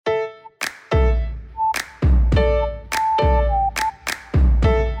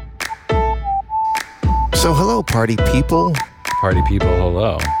So hello, party people. Party people,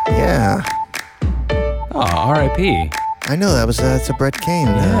 hello. Yeah. Oh, R.I.P. I know that was it's a Brett Kane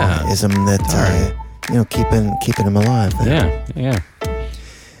ism that keeping him alive. Yeah.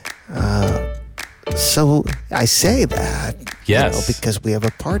 So I say that Yes, because we have a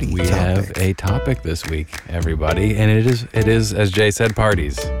party. We topic. have a topic this week, everybody, and it is as Jay said,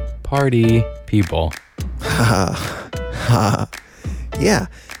 parties. Party people. Yeah,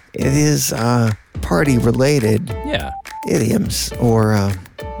 it is party related. Yeah. Idioms or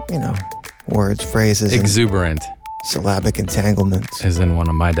words, phrases, Exuberant and syllabic entanglements is in one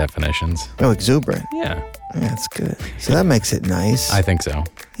of my definitions. Oh, exuberant. Yeah. That's good. So that makes it nice. I think so.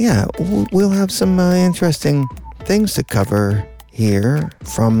 Yeah, we'll have some interesting things to cover here,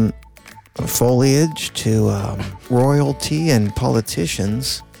 from foliage to royalty and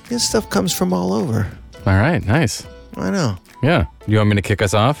politicians. This stuff comes from all over. All right, nice. I know. Yeah. You want me to kick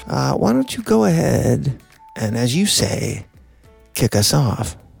us off? Why don't you go ahead and, as you say, kick us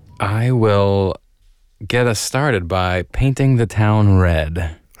off? I will get us started by painting the town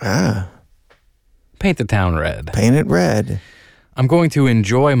red. Paint the town red. Paint it red. I'm going to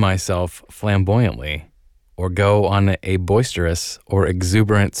enjoy myself flamboyantly, or go on a boisterous or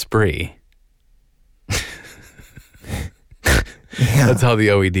exuberant spree. Yeah. That's how the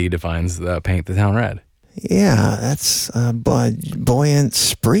OED defines paint the town red. Yeah, that's buoyant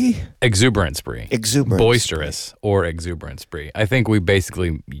spree? Exuberant spree. Exuberant. Boisterous or exuberant spree. I think we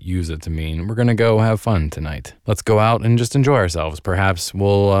basically use it to mean we're going to go have fun tonight. Let's go out and just enjoy ourselves. Perhaps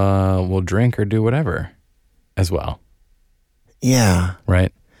we'll drink or do whatever as well. Yeah.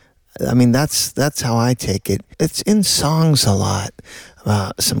 Right? I mean, that's how I take it. It's in songs a lot,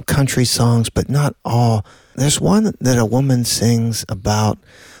 some country songs, but not all. There's one that a woman sings about,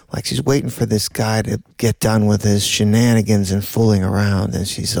 like she's waiting for this guy to get done with his shenanigans and fooling around, and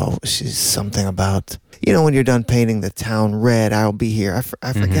she's something about, when you're done painting the town red, I'll be here.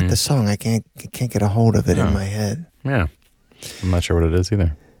 I forget the song. I can't get a hold of it in my head. Yeah, I'm not sure what it is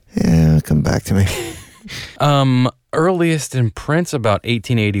either. Yeah, come back to me. Earliest in print about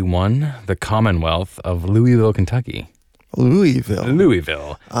 1881, the Commonwealth of Louisville, Kentucky. Louisville.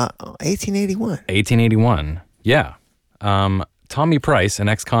 1881. 1881. Yeah. Tommy Price, an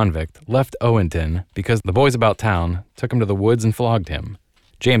ex-convict, left Owenton because the boys about town took him to the woods and flogged him.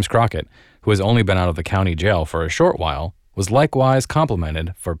 James Crockett, who has only been out of the county jail for a short while, was likewise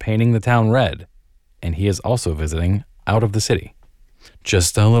complimented for painting the town red, and he is also visiting out of the city.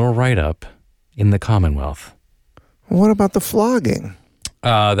 Just a little write-up in the Commonwealth. What about the flogging?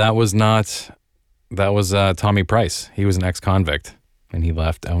 That was Tommy Price. He was an ex-convict, and he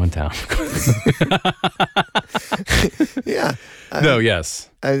left Owentown. Yeah. Yes.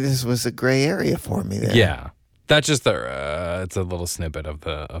 This was a gray area for me there. Yeah. That's just it's a little snippet of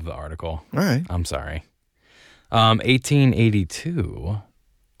the article. All right. I'm sorry. 1882,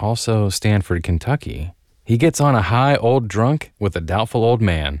 also Stanford, Kentucky. He gets on a high old drunk with a doubtful old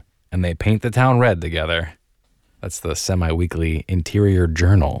man, and they paint the town red together. That's the semi-weekly Interior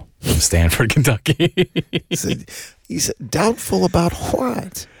Journal of Stanford, Kentucky. He's doubtful about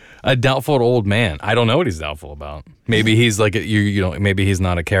what? A doubtful old man. I don't know what he's doubtful about. Maybe he's like maybe he's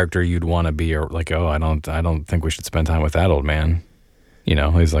not a character you'd want to be, or like, I don't think we should spend time with that old man.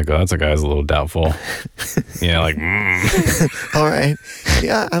 He's like, that's a guy who's a little doubtful. All right.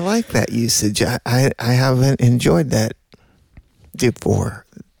 Yeah, I like that usage. I haven't enjoyed that before,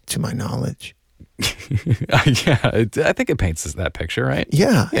 to my knowledge. Yeah, I think it paints that picture, right?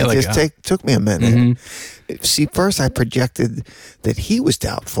 Yeah, it just took me a minute. Mm-hmm. See, first I projected that he was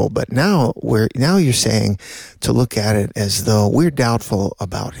doubtful, but now you're saying to look at it as though we're doubtful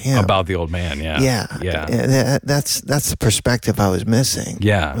about him, about the old man. Yeah. That's the perspective I was missing.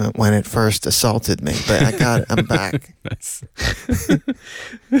 Yeah, when it first assaulted me, but I'm back.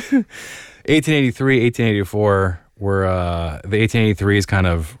 1883, 1884 were the 1883 is kind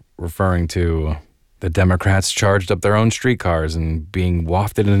of referring to the Democrats charged up their own streetcars and being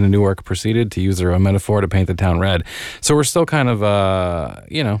wafted into Newark proceeded, to use their own metaphor, to paint the town red. So we're still kind of,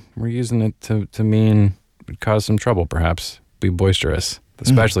 we're using it to mean cause some trouble, perhaps, be boisterous,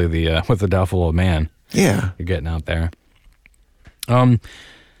 especially with the doubtful old man. Yeah. You're getting out there.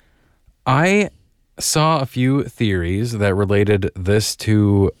 I saw a few theories that related this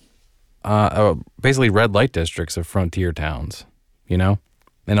to basically red light districts of frontier towns,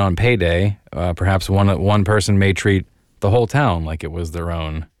 And on payday, perhaps one person may treat the whole town like it was their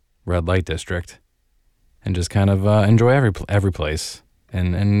own red light district, and just kind of enjoy every place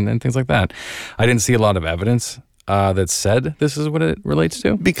and things like that. I didn't see a lot of evidence that said this is what it relates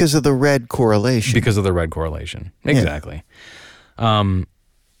to. Because of the red correlation. Exactly.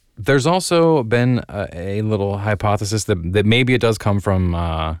 There's also been a little hypothesis that maybe it does come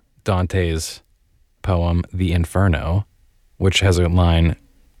from Dante's poem, The Inferno, which has a line,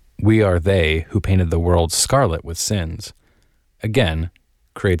 "We are they who painted the world scarlet with sins." Again,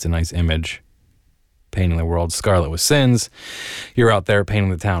 creates a nice image. Painting the world scarlet with sins. You're out there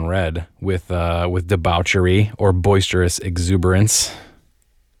painting the town red with debauchery or boisterous exuberance.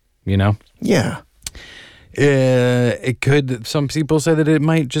 You know? Yeah. It could. Some people say that it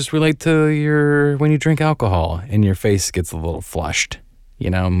might just relate to when you drink alcohol and your face gets a little flushed. You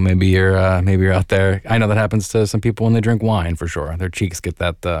know, maybe you're out there. I know that happens to some people when they drink wine for sure. Their cheeks get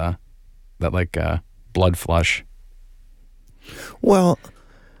that blood flush. Well,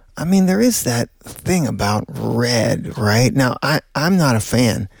 I mean, there is that thing about red, right? Now, I'm not a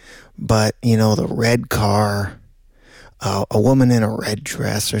fan, but, the red car, a woman in a red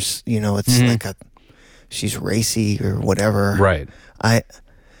dress, or, it's like she's racy or whatever. Right. I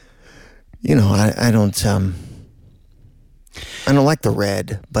don't like the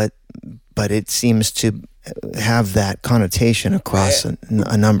red, but it seems to have that connotation across a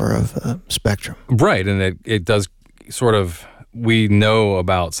number of spectrum. Right, and it does sort of. We know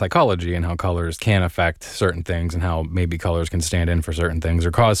about psychology and how colors can affect certain things and how maybe colors can stand in for certain things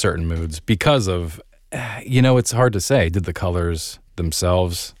or cause certain moods because of, it's hard to say. Did the colors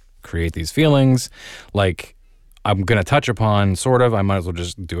themselves create these feelings? Like, I'm going to touch upon, sort of, I might as well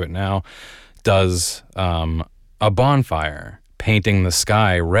just do it now. Does a bonfire painting the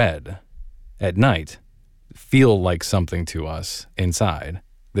sky red at night feel like something to us inside?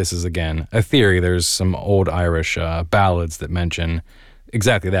 This is, again, a theory. There's some old Irish ballads that mention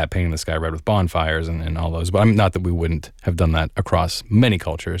exactly that, painting the sky red with bonfires and all those. But not that we wouldn't have done that across many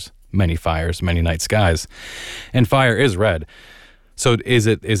cultures, many fires, many night skies. And fire is red. So is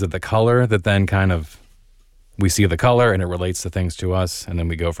it the color that then kind of, we see the color and it relates to things to us and then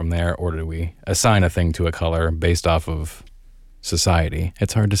we go from there? Or do we assign a thing to a color based off of society?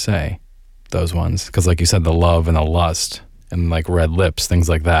 It's hard to say, those ones. Because like you said, the love and the lust and like red lips, things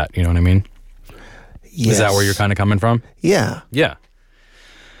like that. You know what I mean? Yes. Is that where you're kind of coming from? Yeah. Yeah.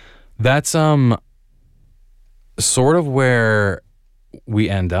 That's sort of where we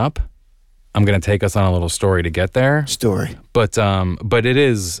end up. I'm going to take us on a little story to get there. But it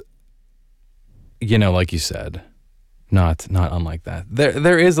is, like you said, not unlike that.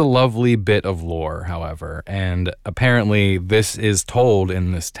 There is a lovely bit of lore, however, and apparently this is told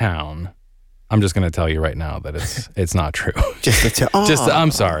in this town. I'm just going to tell you right now that it's not true.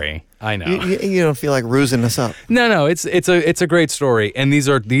 I'm sorry. I know. You don't feel like rusing us up. No. It's a great story, and these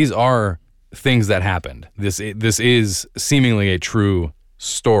are things that happened. This is seemingly a true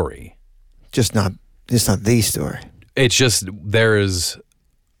story. Just not the story. It's just there is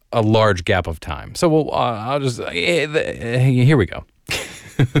a large gap of time. So I'll just here we go.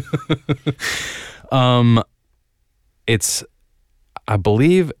 It's, I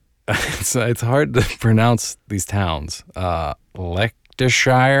believe. It's hard to pronounce these towns.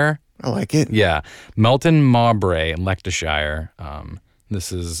 Leicestershire. I like it. Yeah. Melton Mowbray in Leicestershire.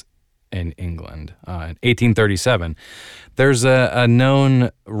 This is in England. In 1837. There's a known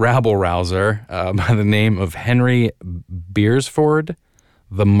rabble-rouser by the name of Henry Beresford.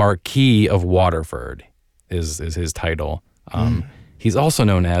 The Marquis of Waterford is his title. He's also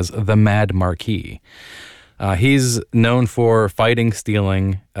known as the Mad Marquis. He's known for fighting,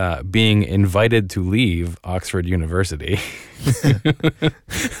 stealing, being invited to leave Oxford University.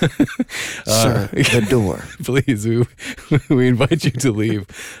 Sir, the door. Please, we invite you to leave.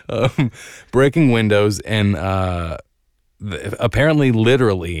 Breaking windows and apparently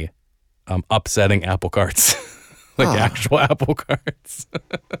literally upsetting apple carts. Actual apple carts.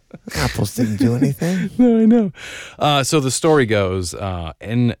 Apples didn't do anything. No, I know. So the story goes,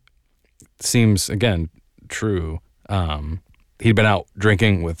 and seems, again, true. He'd been out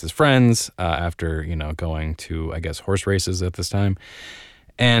drinking with his friends after, going to, I guess, horse races at this time.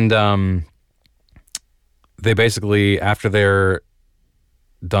 And they basically, after they're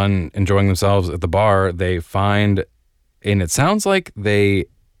done enjoying themselves at the bar, they find, and it sounds like they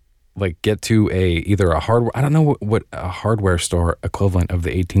get to either a hardware, I don't know what a hardware store equivalent of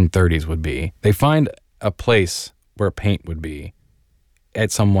the 1830s would be. They find a place where paint would be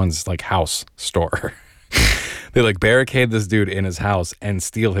at someone's house store. They barricade this dude in his house and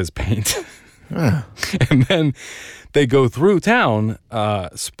steal his paint. And then they go through town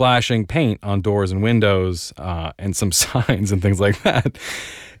splashing paint on doors and windows and some signs and things like that.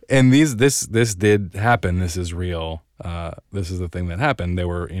 And this did happen. This is real. This is the thing that happened. They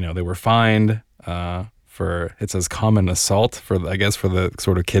were fined for, it says, common assault for the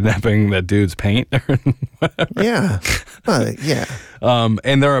sort of kidnapping that dude's paint or whatever. Yeah. Yeah.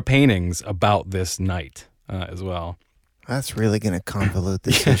 And there are paintings about this night as well. That's really going to convolute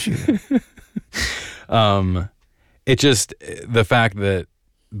this issue. It just, the fact that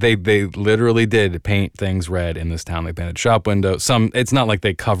they literally did paint things red in this town. They painted shop windows. It's not like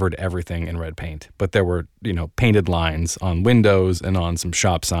they covered everything in red paint, but there were, painted lines on windows and on some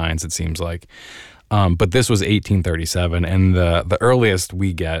shop signs, it seems like. But this was 1837, and the earliest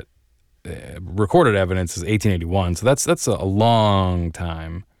we get recorded evidence is 1881. So that's a long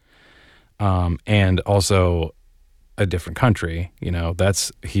time. And also a different country,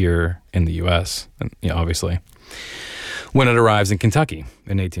 that's here in the U.S., and, obviously, when it arrives in Kentucky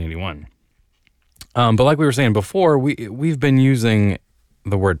in 1881. But like we were saying before, we've been using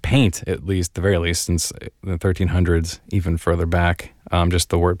the word paint, at least, the very least, since the 1300s, even further back, just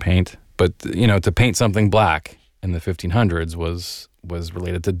the word paint. But, to paint something black in the 1500s was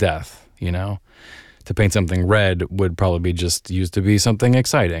related to death, To paint something red would probably be just used to be something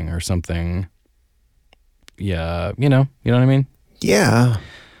exciting or something, you know what I mean? Yeah.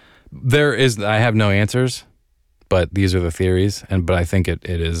 I have no answers, but these are the theories, but I think it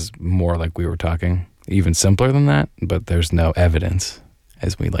is more like we were talking, even simpler than that, but there's no evidence,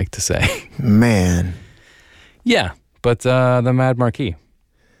 as we like to say. Man. Yeah, but the Mad Marquis.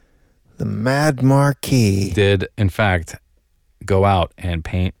 The Mad Marquis did, in fact, go out and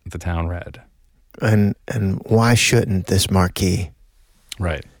paint the town red. And why shouldn't this Marquis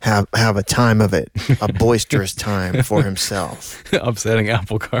right have a time of it, a boisterous time for himself? Upsetting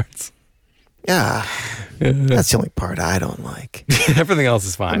apple carts. Yeah, that's the only part I don't like. Everything else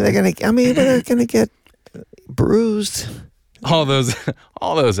is fine. They're gonna get bruised. All those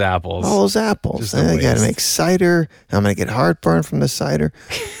apples. All those apples. I got to make cider. I'm gonna get heartburn from the cider.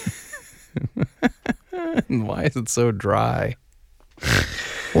 Why is it so dry?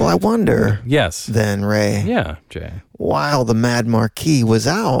 Well, I wonder. Yes. Then, Ray. Yeah, Jay. While the Mad Marquis was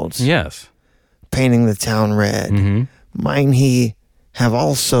out. Yes. Painting the town red. Mm-hmm. Might he have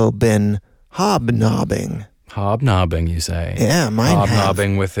also been hobnobbing? Hobnobbing, you say? Yeah, might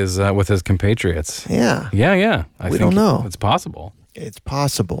hobnobbing with his compatriots. Yeah. Yeah. We don't know. It's possible. It's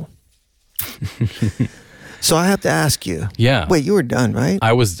possible. So I have to ask you. Yeah. Wait, you were done, right?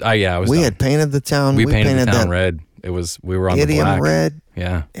 I was. We done. had painted the town. We painted the town red. We were on the idiom black. red.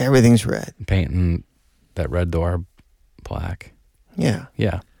 Yeah. Everything's red. Painting that red door black. Yeah.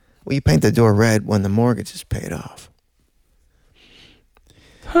 Yeah. Well, you paint the door red when the mortgage is paid off.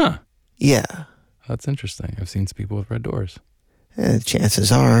 Huh. Yeah. That's interesting. I've seen some people with red doors.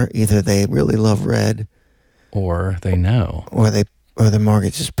 Chances are either they really love red, or they know, or the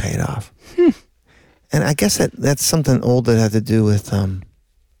mortgage is paid off. And I guess that's something old that had to do with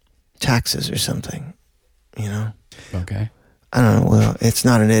taxes or something. Okay. I don't know. Well, it's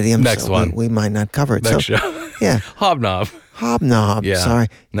not an idiom. Next so one. We might not cover it. Next show. Yeah. Hobnob. Yeah. Sorry.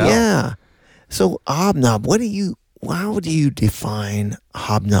 No. Yeah. So hobnob. How do you define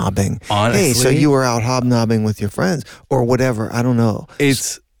hobnobbing? Honestly, hey, so you were out hobnobbing with your friends or whatever. I don't know.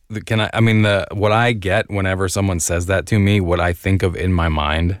 What I get whenever someone says that to me, what I think of in my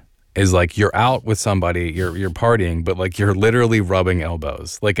mind is like you're out with somebody, you're partying, but like you're literally rubbing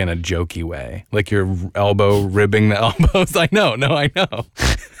elbows, like in a jokey way, like you're elbow ribbing the elbows. I know.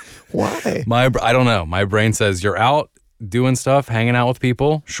 Why? I don't know. My brain says you're out doing stuff, hanging out with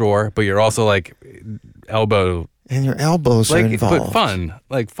people, sure, but you're also like elbow. And your elbows are involved.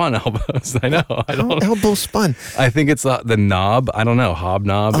 But fun elbows. I know. I don't. Elbows fun. I think it's the knob. I don't know.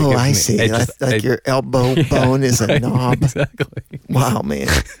 Hobnob. Oh, I see. Your elbow bone is a right, knob. Exactly. Wow, man.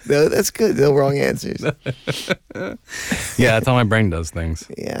 No, that's good. No wrong answers. Yeah, that's how my brain does things.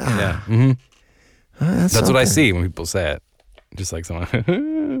 Yeah. Yeah. Mm-hmm. That's what I something. see when people say it. Just like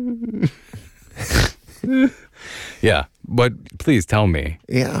someone. Yeah, but please tell me.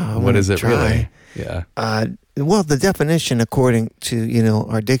 Yeah. What is it try. really? Yeah. Well, the definition, according to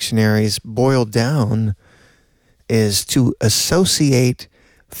our dictionaries, boiled down, is to associate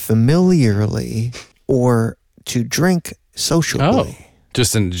familiarly or to drink sociably. Oh,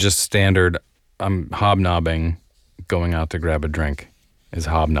 just standard. I'm hobnobbing, going out to grab a drink, is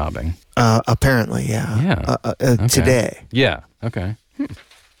hobnobbing. Apparently, yeah. Yeah. Okay. Today. Yeah. Okay.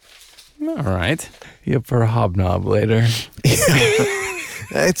 All right. You up for a hobnob later?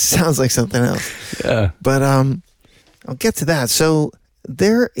 It sounds like something else. Yeah. But I'll get to that. So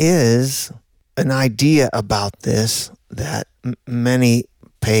there is an idea about this that many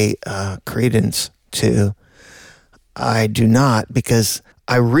pay credence to. I do not, because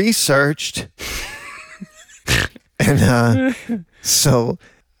I researched and so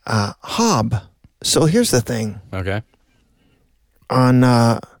hob. So here's the thing. Okay. On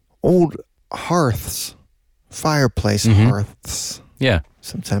old hearths, fireplace hearths. Yeah.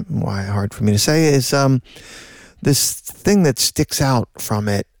 Sometimes why hard for me to say is this thing that sticks out from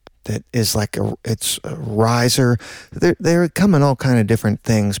it that is like it's a riser. They come in all kind of different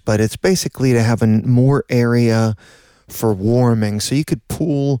things, but it's basically to have more area for warming. So you could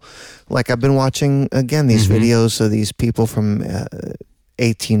pool, like I've been watching again these videos of these people from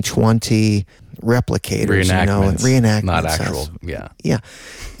 1820 replicators, reenactments, not actual, yeah,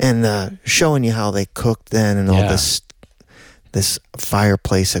 and showing you how they cooked then and all this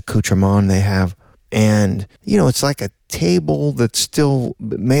fireplace accoutrement they have. And, it's like a table that's still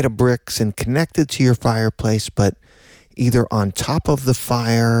made of bricks and connected to your fireplace, but either on top of the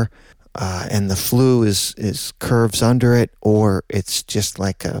fire and the flue is curves under it, or it's just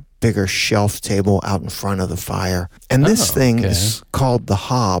like a bigger shelf table out in front of the fire. And this thing is called the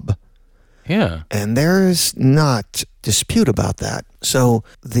hob. Yeah. And there's not dispute about that. So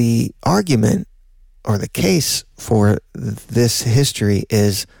the argument or the case for this history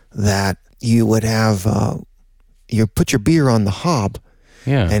is that you would have, you put your beer on the hob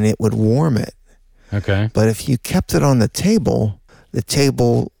and it would warm it. Okay. But if you kept it on the table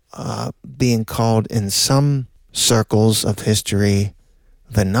being called in some circles of history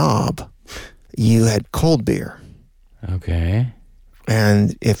the knob, you had cold beer. Okay.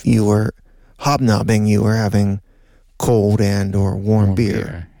 And if you were hobnobbing, you were having cold and or warm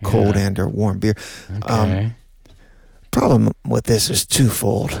beer. Yeah. Cold and or warm beer. Okay. Problem with this is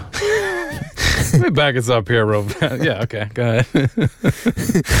twofold. Let me back us up here real fast. Yeah, okay, go ahead.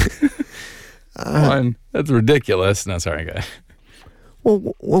 One, that's ridiculous. No, sorry, go ahead.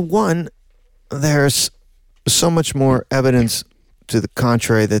 Well, one, there's so much more evidence to the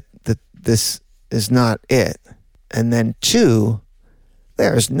contrary that this is not it. And then two,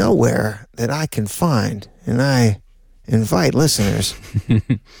 there's nowhere that I can find, and I invite listeners,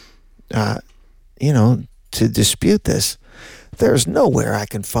 to dispute this. There's nowhere I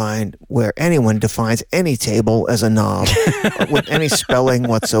can find where anyone defines any table as a knob with any spelling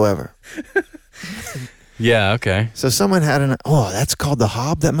whatsoever. Yeah, okay. So someone had that's called the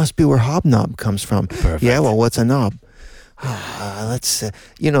hob? That must be where hobnob comes from. Perfect. Yeah, well, what's a knob? Let's,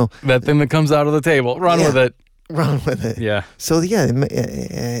 that thing that comes out of the table. Run with it. Run with it. Yeah. So, Yeah.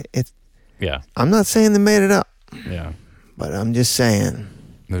 I'm not saying they made it up. Yeah. But I'm just saying.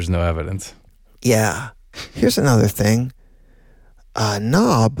 There's no evidence. Yeah. Here's another thing.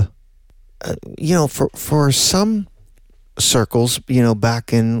 Knob, for some circles,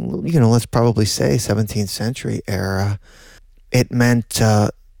 back in, let's probably say 17th century era, it meant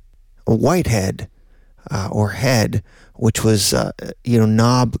a whitehead or head, which was,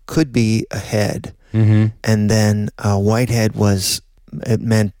 knob could be a head. Mm-hmm. And then whitehead it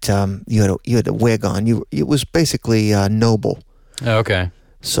meant you had a wig on. It was basically noble. Oh, okay.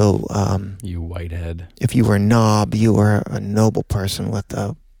 So you whitehead. If you were a knob, you were a noble person with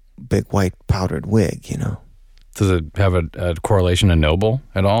a big white powdered wig, Does it have a correlation to noble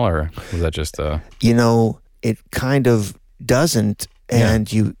at all, or was that just it kind of doesn't,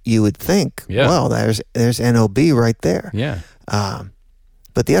 and you would think, well, there's NOB right there. Yeah.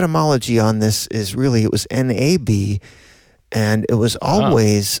 But the etymology on this is really, it was NAB, and it was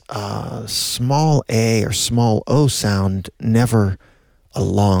always small a or small o sound, never a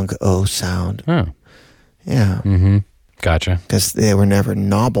long o sound. Oh. Yeah. Mm-hmm. Gotcha. Because they were never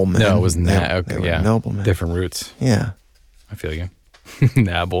noblemen. No, it was they were noblemen. Different roots. Yeah. I feel you.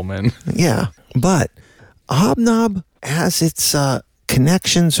 Nableman. Yeah. But a hobnob has its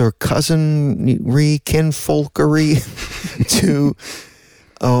connections or cousinry, kinfolkery to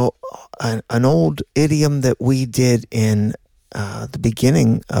an old idiom that we did in the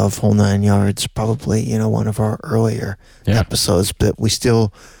beginning of Whole Nine Yards, probably, one of our earlier episodes, but we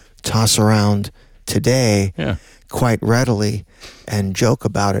still toss around today quite readily and joke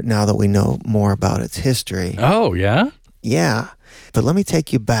about it now that we know more about its history. Oh, yeah? Yeah. But let me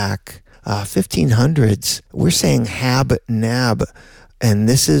take you back. 1500s, we're saying hab, nab, and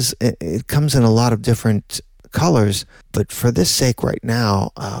it comes in a lot of different colors, but for this sake right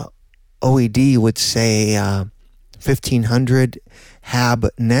now, OED would say 1500 hab,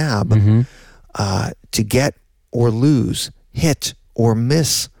 nab, to get or lose, hit or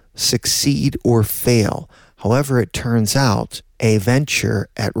miss, succeed or fail. However it turns out, a venture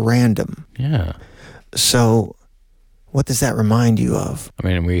at random. Yeah. So what does that remind you of? I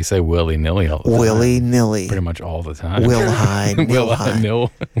mean, we say willy-nilly all the time. Willy-nilly. Pretty much all the time. Will-high, nil-high.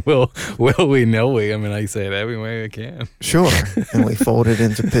 Will-we-nilly. I mean, I say it every way I can. Sure. And we fold it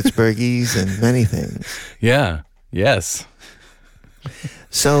into Pittsburghese and many things. Yeah. Yes.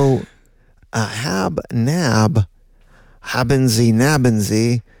 So, hab, nab, habensy,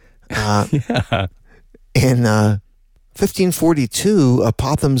 nabensy, In 1542,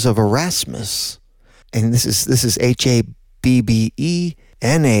 Apothegms of Erasmus, and this is Habebne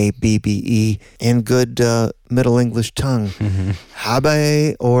in good Middle English tongue.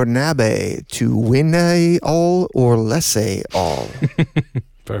 Habe or nabe, to win all or laissez all.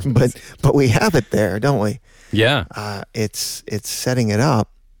 Perfect. But we have it there, don't we? Yeah. It's setting it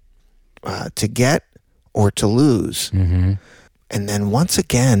up to get or to lose. Mm-hmm. And then once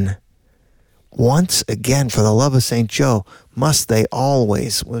again, for the love of St. Joe, must they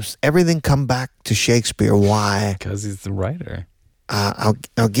always, was everything come back to Shakespeare? Why? Because he's the writer.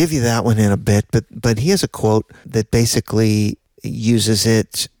 I'll give you that one in a bit, but he has a quote that basically uses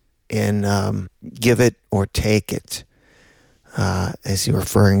it in give it or take it, as he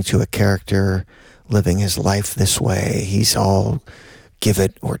referring to a character living his life this way. He's all give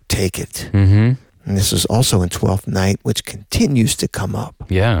it or take it. Mm-hmm. And this is also in Twelfth Night, which continues to come up.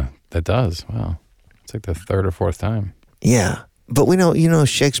 Yeah, that does. Wow. It's like the third or fourth time. Yeah. But we know,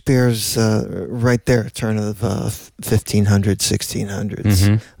 Shakespeare's right there, turn of 1500s, 1600s.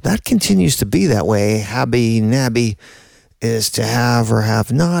 Mm-hmm. That continues to be that way. Habby, nabby is to have or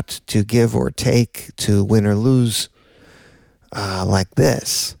have not, to give or take, to win or lose, like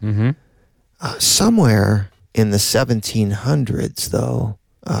this. Mm-hmm. Somewhere in the 1700s, though,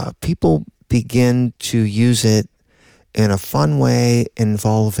 people begin to use it in a fun way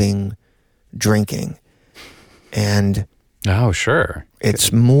involving drinking. And Oh, sure.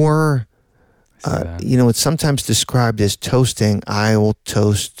 it's more, it's sometimes described as toasting. I will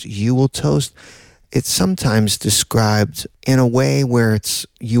toast, you will toast. It's sometimes described in a way where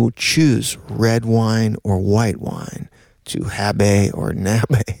you will choose red wine or white wine to habe or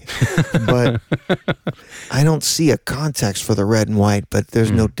nabe. But I don't see a context for the red and white, but there's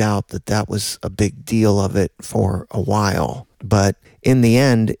no doubt that was a big deal of it for a while. But in the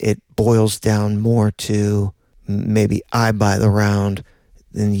end, it boils down more to maybe I buy the round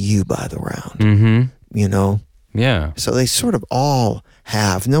than you buy the round. Mm-hmm. Yeah. So they sort of all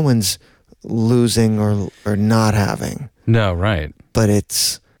have. No one's losing or not having. No, right. But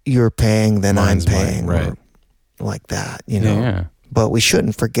it's you're paying, then Mine's I'm paying. mine, right. Or like that, Yeah. But we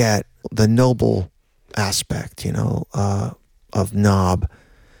shouldn't forget the noble aspect, of knob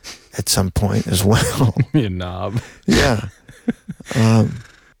at some point as well. You knob. Yeah.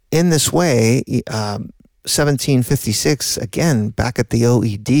 In this way, 1756, again, back at the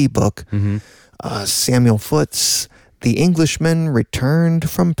OED book, Samuel Foote's The Englishman Returned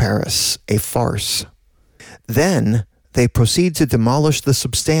from Paris, a Farce. Then they proceed to demolish the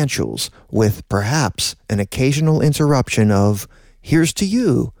substantials with perhaps an occasional interruption of, here's to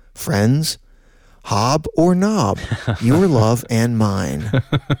you, friends, hob or knob, your love and mine.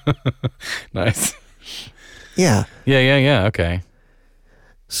 Nice. Yeah. Yeah. Okay.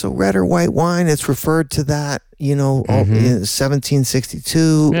 So red or white wine, it's referred to that, in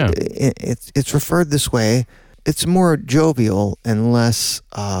 1762. Yeah. It's referred this way. It's more jovial and less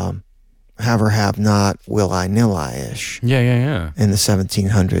have or have not, will I, nil I-ish. Yeah. In the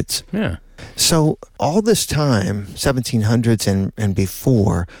 1700s. Yeah. So all this time, 1700s and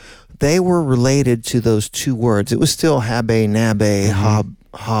before, they were related to those two words. It was still habe, nabe,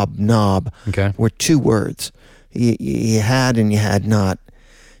 hob, knob. Okay. Were two words. You had and you had not.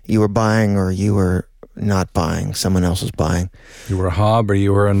 You were buying or you were not buying. Someone else was buying. You were a hob or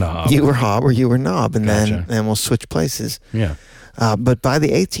you were a knob. You were hob or you were knob, and Gotcha. then we'll switch places. Yeah. But by the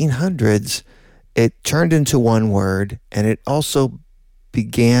 1800s, it turned into one word, and it also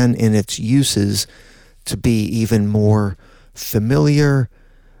began in its uses to be even more familiar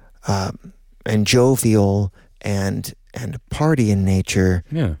and jovial and party in nature.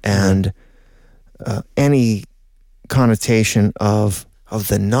 Yeah. And any connotation of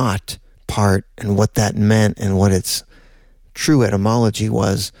the not part and what that meant and what its true etymology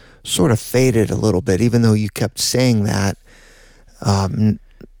was sort of faded a little bit, even though you kept saying that.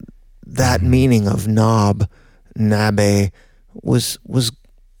 That meaning of knob, nabe, was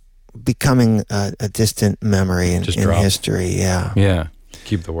becoming a distant memory in history. Yeah. Yeah.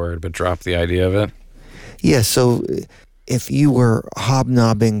 Keep the word, but drop the idea of it. Yeah. So if you were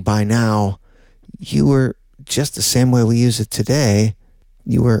hobnobbing by now, you were just the same way we use it today.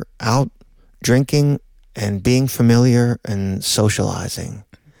 You were out drinking and being familiar and socializing.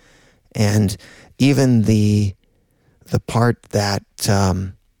 And even the part that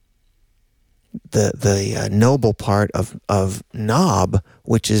the noble part of knob,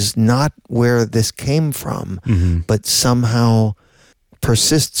 which is not where this came from, but somehow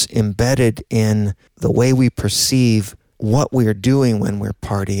persists embedded in the way we perceive what we're doing when we're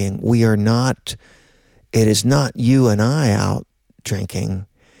partying. It is not you and I out drinking.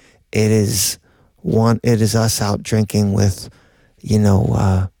 It is it is us out drinking with,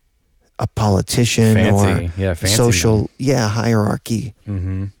 a politician Fancy. or Fancy social, hierarchy.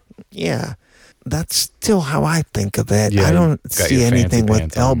 Mm-hmm. Yeah. That's still how I think of it. Yeah, I don't got see your fancy anything with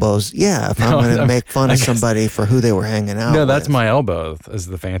pants on. elbows. Yeah, if I'm going to make fun of somebody for who they were hanging out No, with. that's my elbow. Is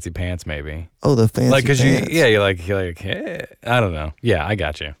the fancy pants maybe? Oh, the fancy Like, cause pants. you're like, hey, I don't know. Yeah, I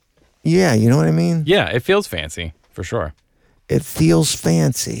got you. Yeah, you know what I mean? Yeah, it feels fancy for sure. It feels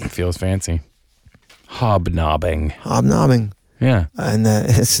fancy. It feels fancy. Hobnobbing. Hobnobbing. Yeah. And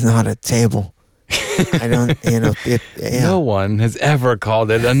it's not a table. I don't, No one has ever called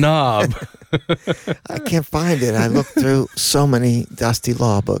it a knob. I can't find it. I looked through so many dusty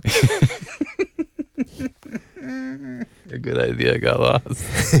law books. A good idea got lost.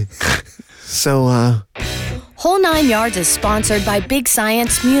 So, Whole 9 Yards is sponsored by Big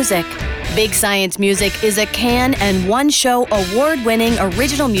Science Music. Big Science Music is a Cannes and one-show award-winning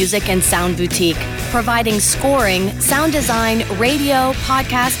original music and sound boutique, providing scoring, sound design, radio,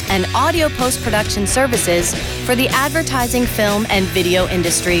 podcast, and audio post-production services for the advertising, film, and video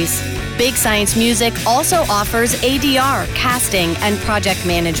industries. Big Science Music also offers ADR, casting, and project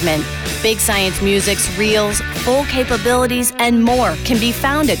management. Big Science Music's reels, full capabilities, and more can be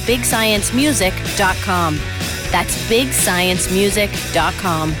found at bigsciencemusic.com. That's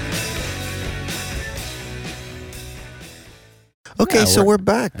bigsciencemusic.com. okay, Yeah, so we're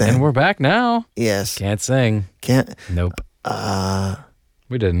back then. And we're back now. Yes. Can't sing. Can't. Nope.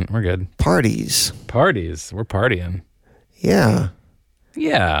 We didn't. We're good. Parties. Parties. We're partying. Yeah.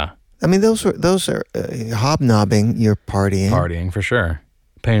 Yeah. I mean, those are hobnobbing. You're partying. Partying for sure.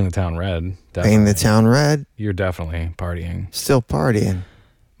 Painting the town red. Definitely. Painting the town red. You're definitely partying. Still partying.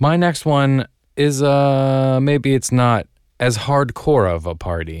 My next one is maybe it's not as hardcore of a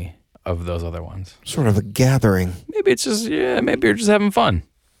party of those other ones. Sort of a gathering. Maybe it's just maybe you're just having fun.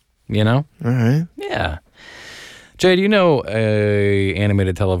 You know? All right. Yeah. Jay, do you know a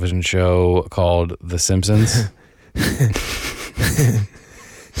animated television show called The Simpsons?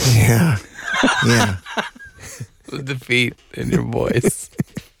 Yeah. Yeah. The defeat in your voice.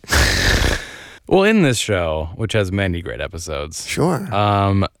 Well, in this show, which has many great episodes, Sure.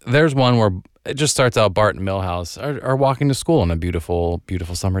 there's one where it just starts out Bart and Milhouse are walking to school on a beautiful,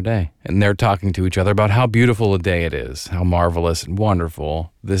 beautiful summer day. And they're talking to each other about how beautiful a day it is, how marvelous and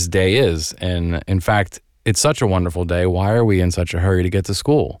wonderful this day is. And in fact, it's such a wonderful day. Why are we in such a hurry to get to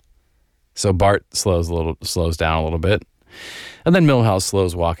school? So Bart slows down a little bit. And then Milhouse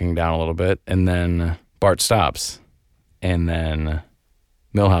slows walking down a little bit. And then Bart stops. And then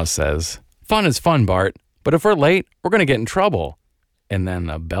Milhouse says, "Fun is fun, Bart, but if we're late, we're going to get in trouble." And then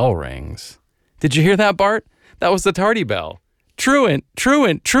a bell rings. "Did you hear that, Bart? That was the tardy bell. Truant,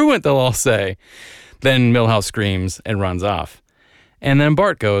 truant, truant," they'll all say. Then Milhouse screams and runs off. And then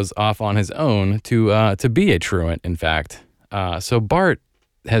Bart goes off on his own to be a truant, in fact. So Bart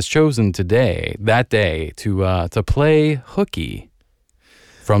has chosen that day, to play hooky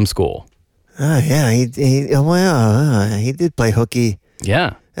from school. Yeah, he did play hooky.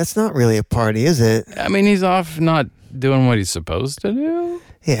 Yeah. That's not really a party, is it? I mean, he's off not doing what he's supposed to do,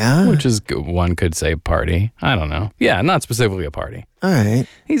 Yeah. which is, one could say, party. I don't know. Yeah, not specifically a party. All right.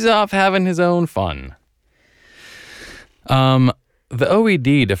 He's off having his own fun. The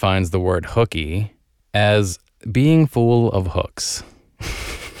OED defines the word hooky as being full of hooks.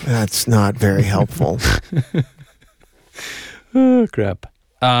 That's not very helpful. Oh, crap.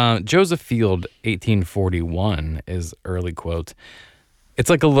 Joseph Field, 1841, is early quote. It's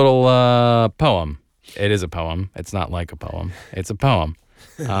like a little poem. It is a poem. It's not like a poem. It's a poem.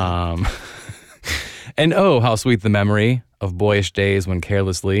 And oh, how sweet the memory of boyish days when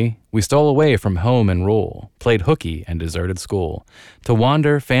carelessly we stole away from home and rule, played hooky and deserted school, to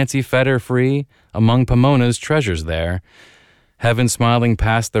wander fancy fetter free among Pomona's treasures there, heaven smiling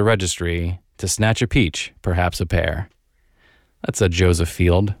past the registry, to snatch a peach, perhaps a pear. That's a Joseph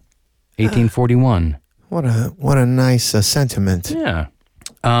Field, 1841. What a nice sentiment. Yeah.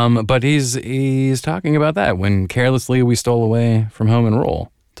 But he's talking about that when carelessly we stole away from home and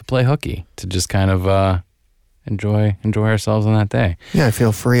rule to play hooky, to just kind of enjoy ourselves on that day. Yeah, I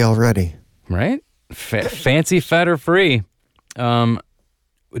feel free already. Right? Fancy fetter free. John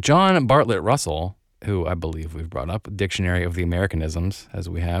Bartlett Russell, who I believe we've brought up, Dictionary of the Americanisms, as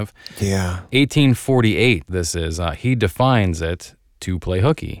we have. Yeah. 1848, this is, he defines it, to play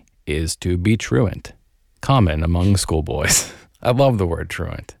hooky is to be truant, common among schoolboys. I love the word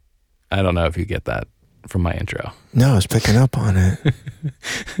truant. I don't know if you get that from my intro. No, I was picking up on it.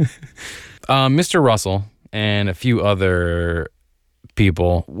 Mr. Russell and a few other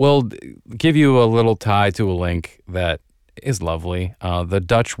people will give you a little tie to a link that is lovely. The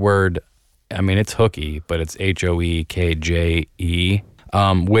Dutch word I mean, it's hooky, but it's HOEKJE,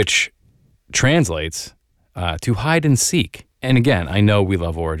 which translates to hide and seek. And again, I know we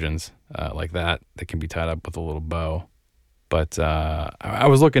love origins like that can be tied up with a little bow. But I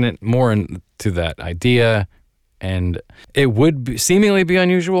was looking at more into that idea, and it would seemingly be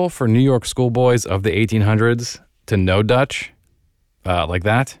unusual for New York schoolboys of the 1800s to know Dutch like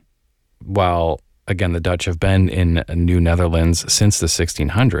that, while, again, the Dutch have been in New Netherlands since the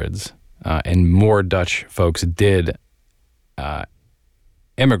 1600s, and more Dutch folks did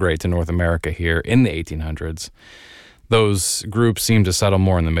immigrate to North America here in the 1800s. Those groups seem to settle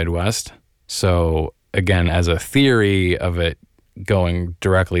more in the Midwest. So, again, as a theory of it going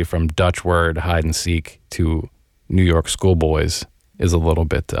directly from Dutch word hide and seek to New York schoolboys is a little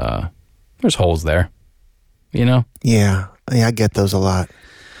bit, there's holes there, you know? Yeah, I get those a lot.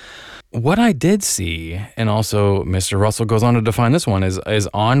 What I did see, and also Mr. Russell goes on to define this one, is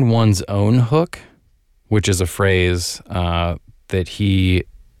on one's own hook, which is a phrase that he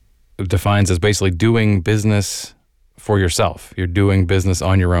defines as basically doing business for yourself. You're doing business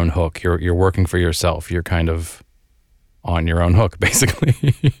on your own hook. You're working for yourself. You're kind of on your own hook, basically.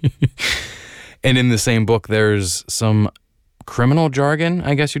 And in the same book, there's some criminal jargon,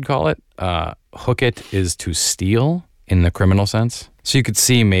 I guess you'd call it. Hook it is to steal in the criminal sense. So you could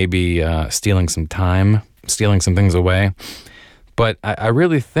see maybe stealing some time, stealing some things away. But I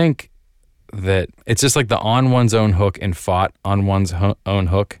really think that it's just like the on one's own hook and fought on one's own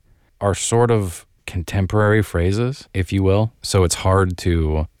hook are sort of contemporary phrases, if you will. So it's hard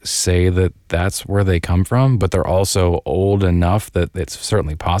to say that that's where they come from, but they're also old enough that it's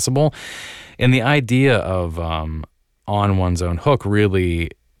certainly possible. And the idea of on one's own hook really,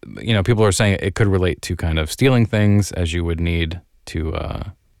 you know, people are saying it could relate to kind of stealing things as you would need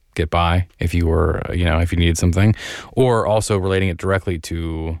to get by if you were, you know, if you needed something, or also relating it directly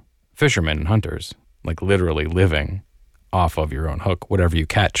to fishermen and hunters, like literally living off of your own hook, whatever you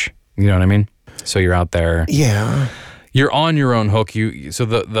catch. You know what I mean? So you're out there. Yeah. You're on your own hook. So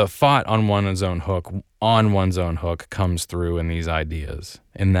the fought on one's own hook comes through in these ideas.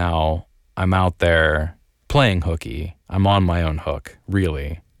 And now I'm out there playing hooky. I'm on my own hook,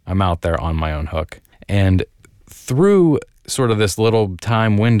 really. I'm out there on my own hook. And through sort of this little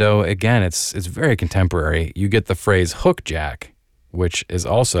time window, again, it's very contemporary. You get the phrase hook jack, which is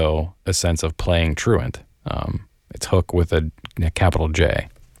also a sense of playing truant. It's hook with a capital J.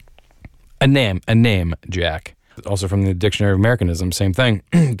 A name, Jack. Also from the Dictionary of Americanism, same thing.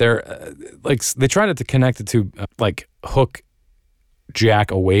 They're like they tried to connect it to like hook Jack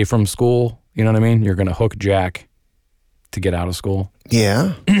away from school. You know what I mean? You're gonna hook Jack to get out of school.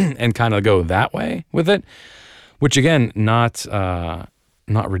 Yeah, and kind of go that way with it, which again, not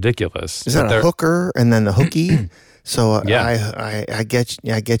ridiculous. Is that a hooker and then the hooky? So yeah. I get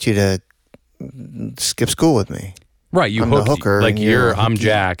you to skip school with me. Right, you I'm hook the hooker, like and I'm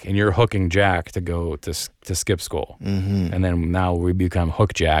Jack, and you're hooking Jack to go to skip school, and then now we become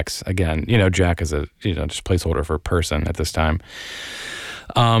hook jacks again. You know, Jack is a just placeholder for person at this time.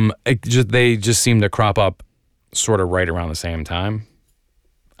 They just seem to crop up sort of right around the same time,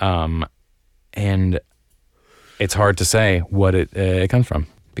 and it's hard to say what it comes from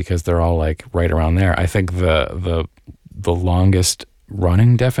because they're all like right around there. I think the longest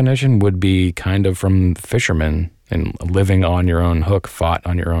running definition would be kind of from fishermen. And living on your own hook, fought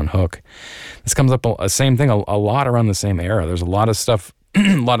on your own hook. This comes up same thing a lot around the same era. There's a lot of stuff,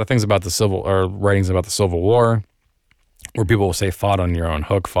 a lot of things about writings about the Civil War, where people will say fought on your own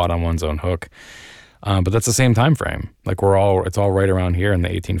hook, fought on one's own hook. But that's the same time frame. Like it's all right around here in the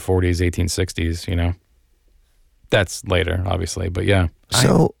 1840s, 1860s. You know, that's later, obviously, but yeah.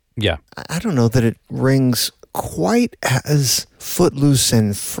 So yeah, I don't know that it rings quite as footloose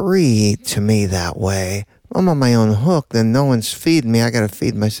and free to me that way. I'm on my own hook, then no one's feeding me. I got to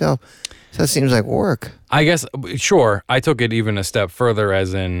feed myself. So that seems like work. I guess, sure. I took it even a step further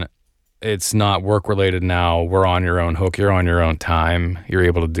as in it's not work related now. We're on your own hook. You're on your own time. You're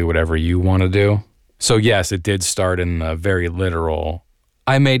able to do whatever you want to do. So yes, it did start in the very literal,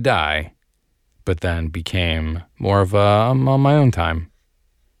 I may die, but then became more of a, I'm on my own time.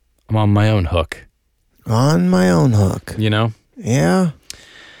 I'm on my own hook. On my own hook. You know? Yeah.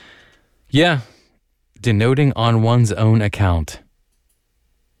 Yeah. Denoting on one's own account.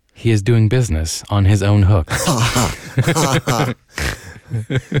 He is doing business on his own hook.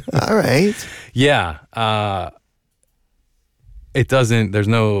 All right. Yeah. There's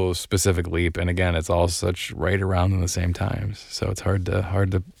no specific leap. And again, it's all such right around in the same times. So it's hard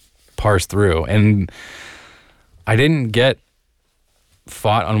to parse through. And I didn't get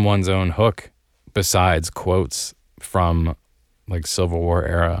fought on one's own hook besides quotes from like Civil War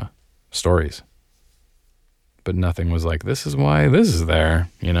era stories. But nothing was like, this is why this is there,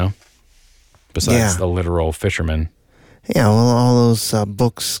 you know? Besides the literal fisherman. Yeah, well, all those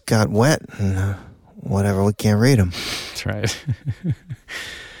books got wet and whatever, we can't read them. That's right.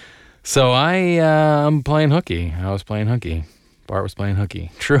 So I'm playing hooky. I was playing hooky. Bart was playing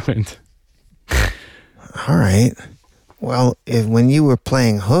hooky. Truant. All right. Well, when you were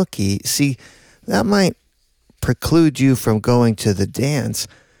playing hooky, see, that might preclude you from going to the dance.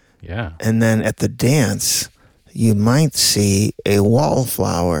 Yeah. And then at the dance, you might see a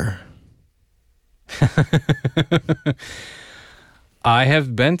wallflower. I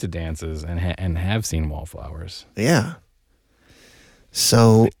have been to dances and have seen wallflowers. Yeah.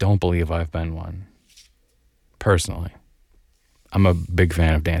 So I don't believe I've been one. Personally. I'm a big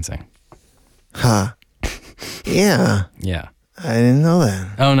fan of dancing. Huh. Yeah. Yeah. I didn't know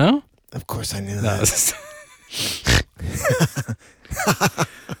that. Oh, no? Of course I knew No. that.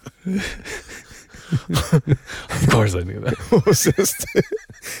 Of course I knew that. What was this?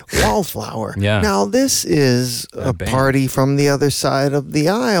 Wallflower. Yeah. Now, this is a band. party from the other side of the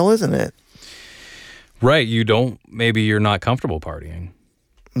aisle, isn't it? Right. Maybe you're not comfortable partying.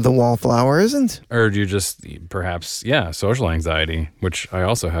 The wallflower isn't? Or you just perhaps, social anxiety, which I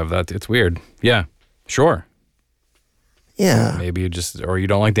also have that. It's weird. Yeah. Sure. Yeah. Maybe or you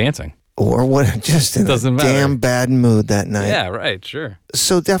don't like dancing. Or what? Just in Doesn't a matter. damn bad mood that night. Yeah, right. Sure.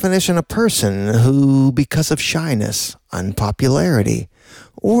 So, definition: a person who, because of shyness, unpopularity,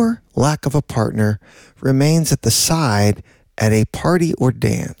 or lack of a partner, remains at the side at a party or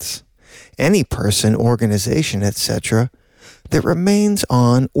dance. Any person, organization, etc., that remains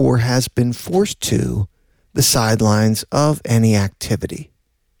on or has been forced to the sidelines of any activity.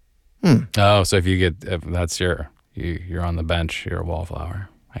 Oh, so if that's you're on the bench, you're a wallflower.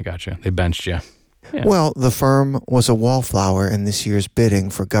 I got you. They benched you. Yeah. Well, the firm was a wallflower in this year's bidding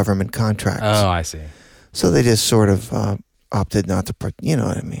for government contracts. Oh, I see. So they just sort of opted not to, you know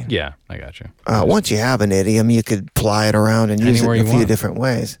what I mean? Yeah, I got you. Once you have an idiom, you could ply it around and use it Anywhere in a you few want. different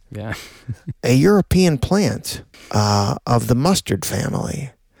ways. Yeah. A European plant of the mustard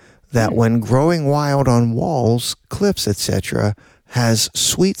family that when growing wild on walls, cliffs, etc., has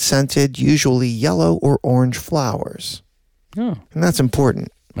sweet-scented, usually yellow or orange flowers. Oh, And that's important.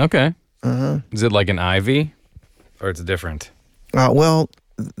 okay. Is it like an ivy, or it's different? Well,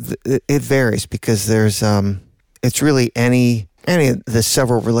 it varies because there's it's really any of the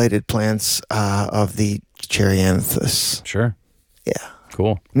several related plants of the Cherryanthus. Sure. Yeah.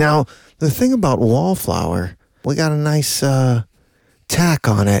 Cool. Now, the thing about wallflower, we got a nice tack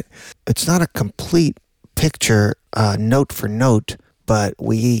on it. It's not a complete picture note for note, but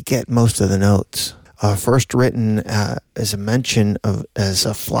we get most of the notes. First written as a mention of as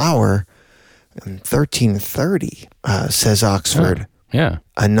a flower in 1330, says Oxford. Yeah.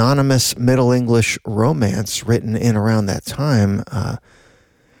 Anonymous Middle English romance written in around that time.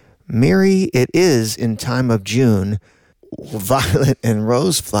 Merry it is in time of June, violet and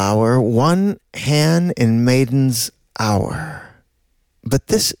rose flower, one hand in maiden's hour. But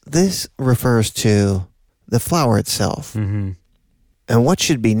this refers to the flower itself. Mm-hmm. And what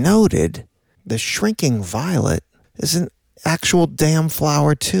should be noted, the shrinking violet is an actual damn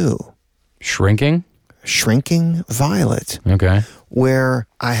flower too. Shrinking? Shrinking violet. Okay. Where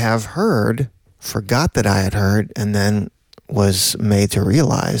I have forgot that I had heard, and then was made to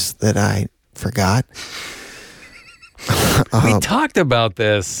realize that I forgot. We talked about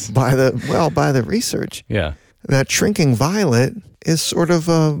this. By the research. Yeah. That shrinking violet is sort of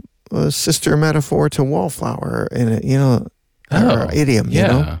a sister metaphor to wallflower in a, or idiom, yeah. you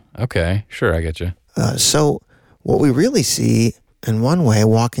know? Okay. Sure, I get you. So what we really see, in one way,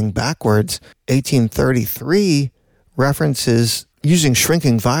 walking backwards, 1833 references using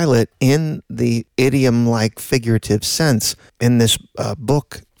shrinking violet in the idiom-like figurative sense in this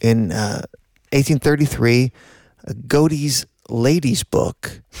book in 1833, Godey's Ladies'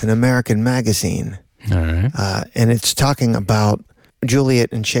 Book, an American magazine. All right. And it's talking about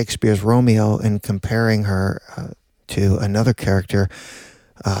Juliet in Shakespeare's Romeo and comparing her to another character,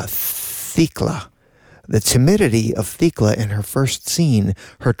 Thecla. The timidity of Thecla in her first scene,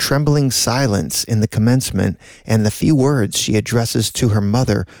 her trembling silence in the commencement, and the few words she addresses to her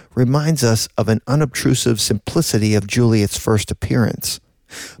mother reminds us of an unobtrusive simplicity of Juliet's first appearance.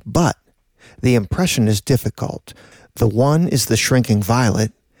 But the impression is difficult. The one is the shrinking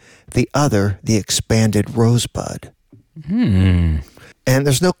violet, the other the expanded rosebud. And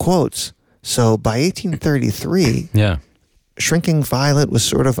there's no quotes. So by 1833... Yeah. Shrinking violet was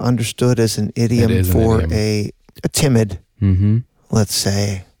sort of understood as an idiom for a timid, let's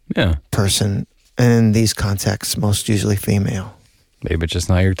say, Yeah. person. And in these contexts, most usually female. Maybe it's just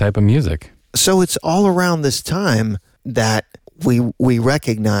not your type of music. So it's all around this time that we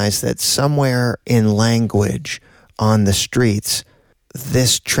recognize that somewhere in language on the streets,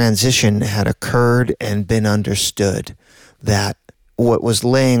 this transition had occurred and been understood, that what was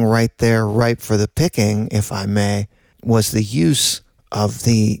laying right there, ripe for the picking, if I may, was the use of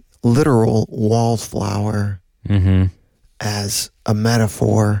the literal wallflower as a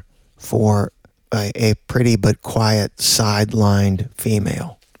metaphor for a pretty but quiet sidelined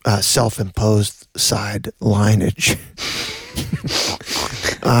female, self-imposed side lineage.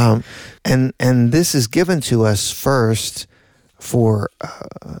 And this is given to us first for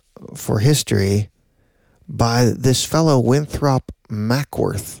history by this fellow Winthrop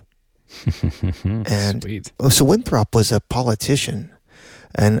Mackworth. And Sweet. so Winthrop was a politician,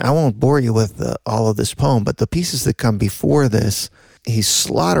 and I won't bore you with all of this poem, but the pieces that come before this, he's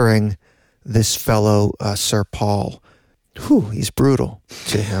slaughtering this fellow Sir Paul. Whew, he's brutal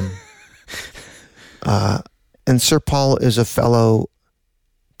to him. And Sir Paul is a fellow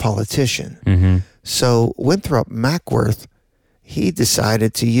politician. So Winthrop Mackworth, he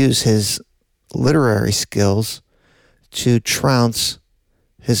decided to use his literary skills to trounce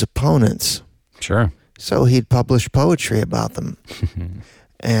his opponents. Sure. So he'd publish poetry about them.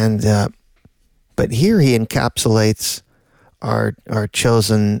 And but here he encapsulates our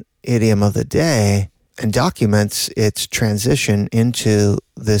chosen idiom of the day and documents its transition into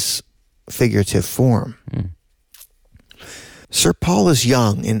this figurative form. Sir Paul is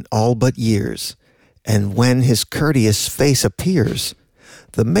young in all but years, and when his courteous face appears,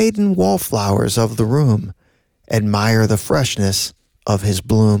 the maiden wallflowers of the room admire the freshness of his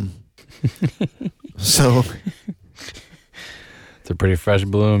bloom. So it's a pretty fresh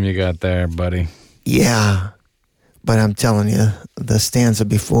bloom you got there, buddy. Yeah, but I'm telling you, the stanza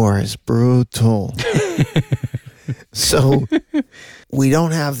before is brutal. So we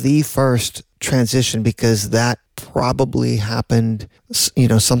don't have the first transition because that probably happened,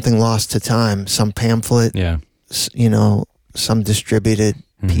 something lost to time, some pamphlet, some distributed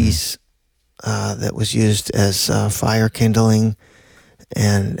piece that was used as fire kindling,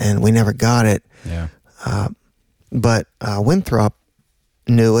 and we never got it. Yeah. But Winthrop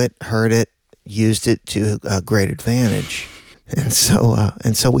knew it, heard it, used it to great advantage. And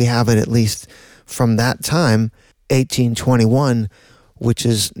so we have it at least from that time, 1821, which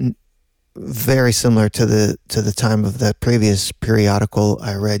is very similar to the time of the previous periodical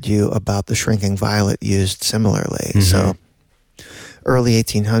I read you about the shrinking violet used similarly. So early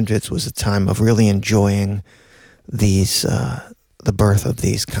 1800s was a time of really enjoying these the birth of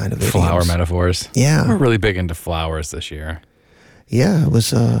these kind of idioms. Flower metaphors. Yeah. We're really big into flowers this year. Yeah,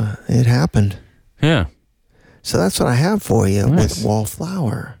 it happened. Yeah. So that's what I have for you with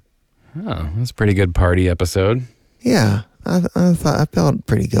Wallflower. Oh, that's a pretty good party episode. Yeah, I thought I felt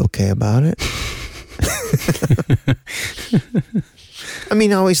pretty okay about it. I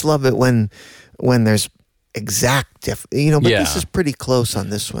mean, I always love it when there's exact but this is pretty close on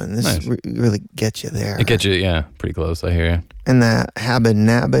this one. This Nice. Really gets you there. It gets you, yeah, pretty close. I hear you. And that habbin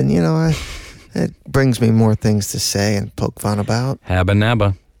nabbin, it brings me more things to say and poke fun about. Habba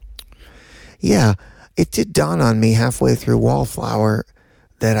nabba. Yeah, it did dawn on me halfway through Wallflower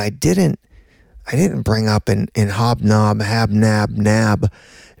that I didn't bring up in hobnob, habnab, nab,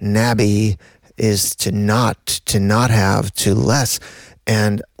 nabby is to not have, to less.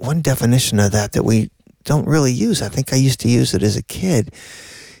 And one definition of that we don't really use, I think I used to use it as a kid,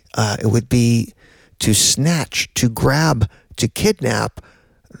 it would be to snatch, to grab, to kidnap.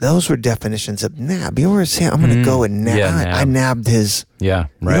 Those were definitions of nab. You ever say, I'm going to go and nab? Yeah, nab. I nabbed his. Yeah,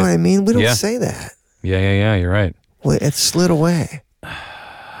 right. You know what I mean? We don't Yeah. say that. Yeah, you're right. Well, it slid away.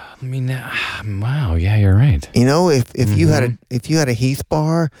 I mean, wow, yeah, you're right. If you had a Heath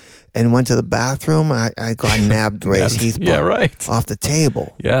bar and went to the bathroom, I nabbed Ray's Heath bar Yeah, right. off the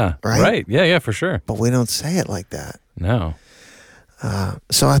table. Yeah, Right? Yeah, for sure. But we don't say it like that. No.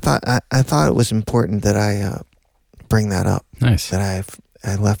 So I thought it was important that I bring that up. Nice. That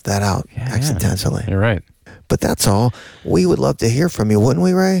I left that out accidentally. You're right. But that's all. We would love to hear from you, wouldn't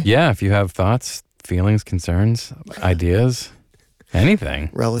we, Ray? Yeah, if you have thoughts, feelings, concerns, ideas, anything.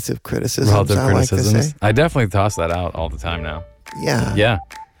 Relative criticisms. Relative I like to criticisms. say. I definitely toss that out all the time now. Yeah. Yeah.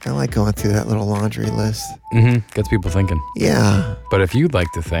 I like going through that little laundry list. Gets people thinking. Yeah. But if you'd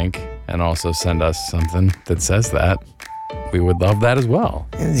like to think and also send us something that says that, we would love that as well.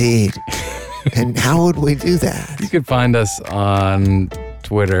 Indeed. And how would we do that? You could find us on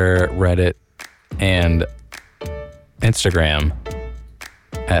Twitter, Reddit, and Instagram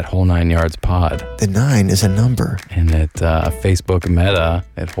at Whole 9 Yards Pod. The 9 is a number. And at Facebook Meta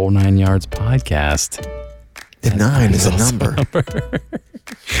at Whole 9 Yards Podcast. The 9 is a number.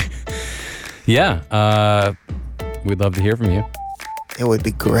 Yeah. We'd love to hear from you. It would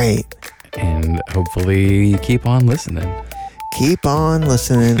be great. And hopefully you keep on listening. Keep on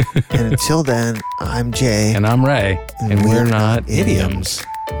listening. And until then, I'm Jay. And I'm Ray. And we're not idioms.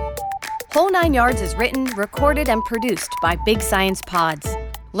 Whole 9 Yards is written, recorded, and produced by Big Science Pods.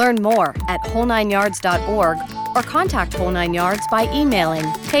 Learn more at whole9yards.org or contact Whole 9 Yards by emailing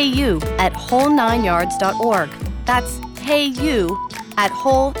heyu@whole9yards.org. That's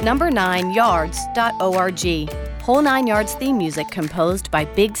heyu@whole9yards.org. Whole 9 Yards theme music composed by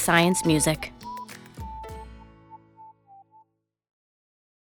Big Science Music.